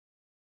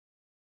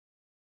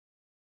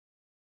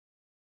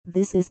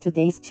This is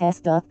today's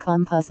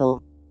chess.com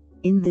puzzle.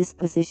 In this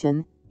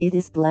position, it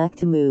is black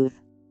to move.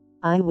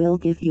 I will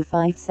give you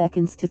 5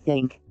 seconds to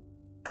think.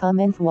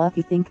 Comment what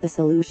you think the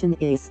solution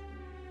is.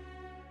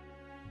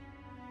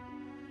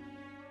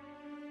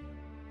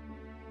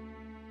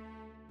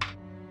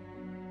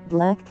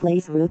 Black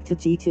plays rook to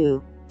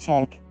g2,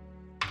 check.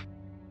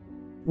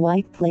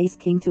 White plays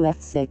king to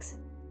f6.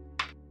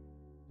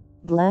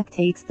 Black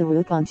takes the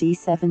rook on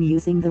g7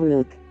 using the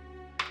rook.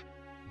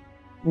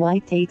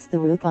 White takes the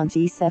rook on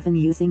g7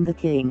 using the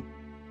king.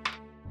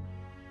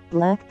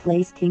 Black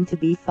plays king to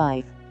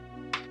b5.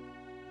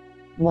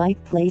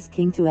 White plays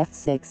king to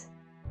f6.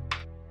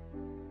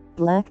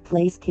 Black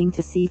plays king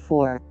to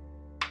c4.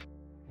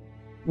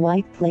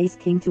 White plays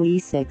king to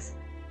e6.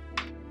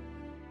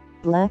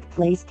 Black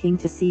plays king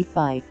to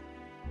c5.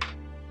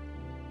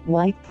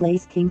 White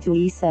plays king to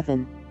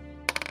e7.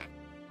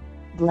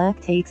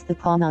 Black takes the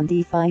pawn on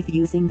d5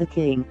 using the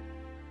king.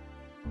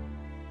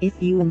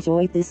 If you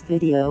enjoyed this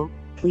video,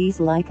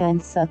 please like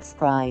and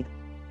subscribe.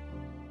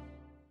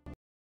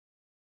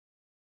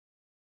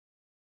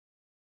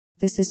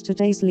 This is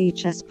today's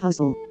Lichess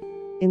puzzle.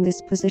 In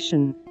this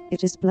position,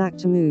 it is black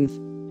to move.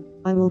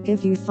 I will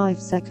give you 5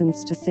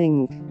 seconds to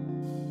think.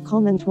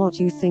 Comment what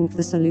you think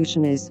the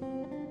solution is.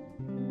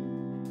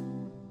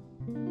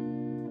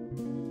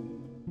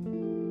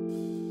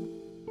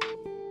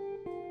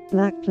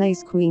 Black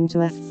plays queen to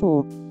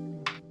f4.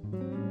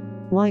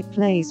 White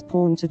plays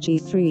pawn to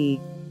g3.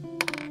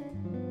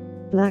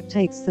 Black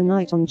takes the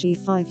knight on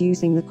g5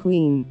 using the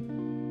queen.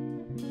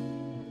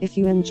 If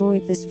you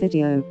enjoyed this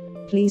video,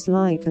 please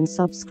like and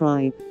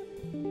subscribe.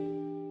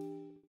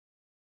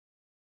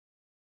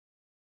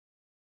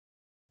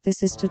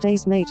 This is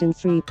today's mate in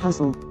 3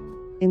 puzzle.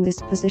 In this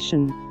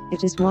position,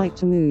 it is white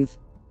to move.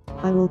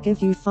 I will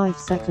give you 5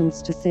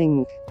 seconds to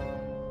think.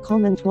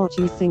 Comment what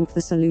you think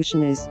the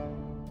solution is.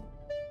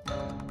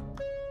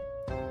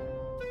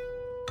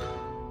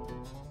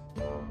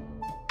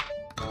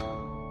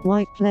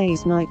 White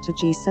plays knight to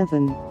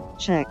g7,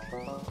 check.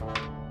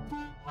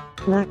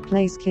 Black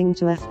plays king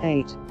to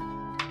f8.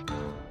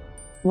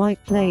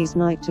 White plays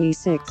knight to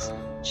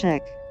e6,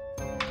 check.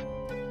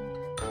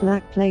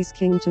 Black plays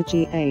king to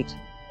g8.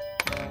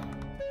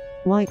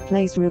 White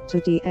plays rook to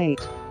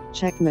d8,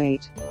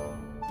 checkmate.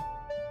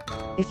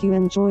 If you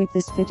enjoyed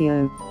this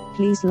video,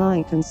 please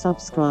like and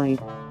subscribe.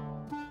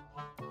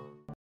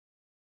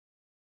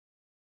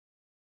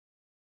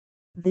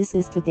 This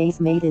is today's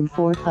mate in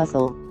 4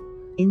 puzzle.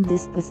 In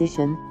this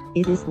position,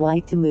 it is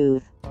white to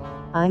move.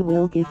 I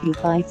will give you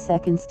 5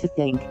 seconds to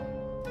think.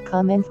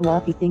 Comment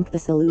what you think the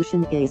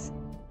solution is.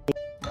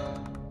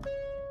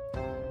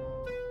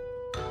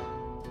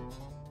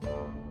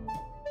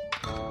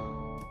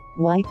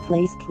 White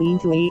plays queen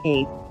to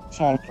a8,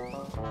 check.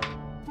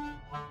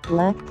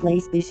 Black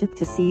plays bishop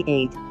to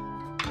c8.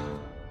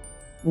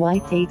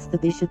 White takes the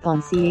bishop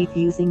on c8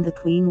 using the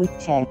queen with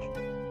check.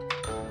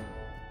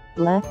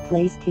 Black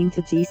plays king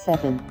to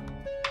g7.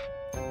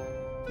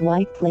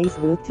 White plays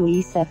rook to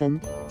e7,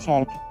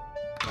 check.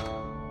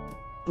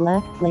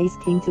 Black plays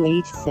king to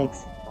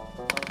h6.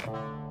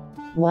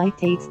 White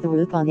takes the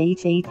rook on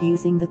h8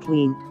 using the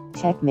queen,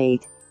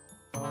 checkmate.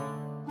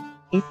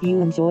 If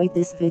you enjoyed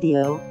this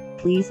video,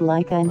 please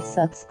like and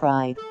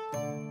subscribe.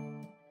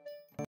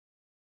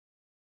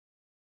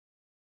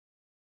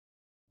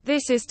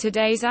 This is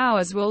today's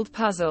Auerswald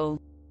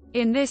puzzle.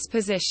 In this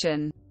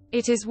position,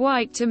 it is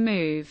white to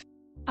move.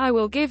 I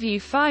will give you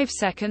 5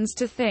 seconds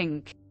to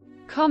think.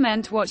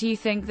 Comment what you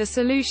think the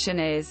solution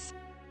is.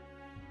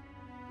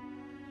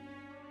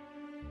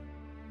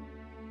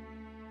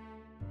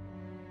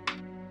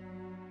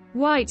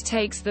 White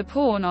takes the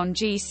pawn on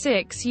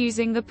g6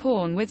 using the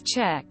pawn with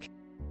check.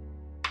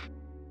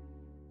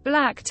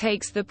 Black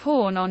takes the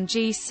pawn on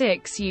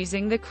g6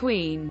 using the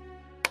queen.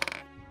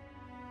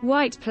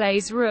 White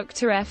plays rook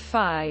to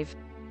f5.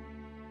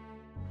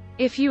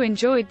 If you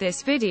enjoyed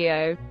this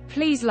video,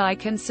 please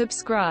like and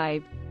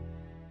subscribe.